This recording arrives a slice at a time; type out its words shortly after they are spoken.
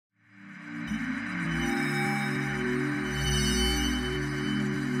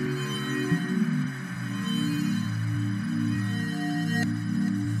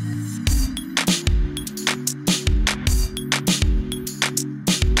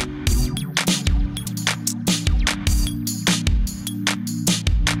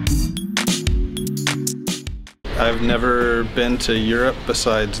I've never been to Europe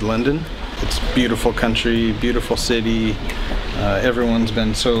besides London. It's a beautiful country, beautiful city. Everyone's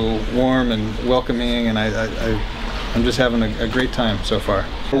been so warm and welcoming, and I'm just having a great time so far.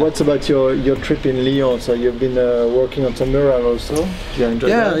 What's about your trip in Lyon? So you've been working on some mural also? Did you enjoy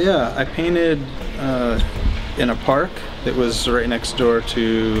that? Yeah. I painted in a park that was right next door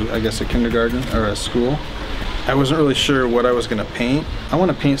to, I guess, a kindergarten or a school. I wasn't really sure what I was going to paint. I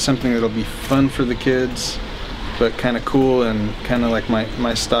want to paint something that'll be fun for the kids, but kind of cool and kind of like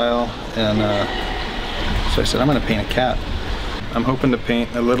my style. And so I said, I'm going to paint a cat. I'm hoping to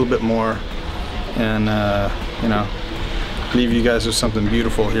paint a little bit more and, you know, leave you guys with something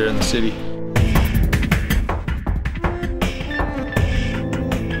beautiful here in the city.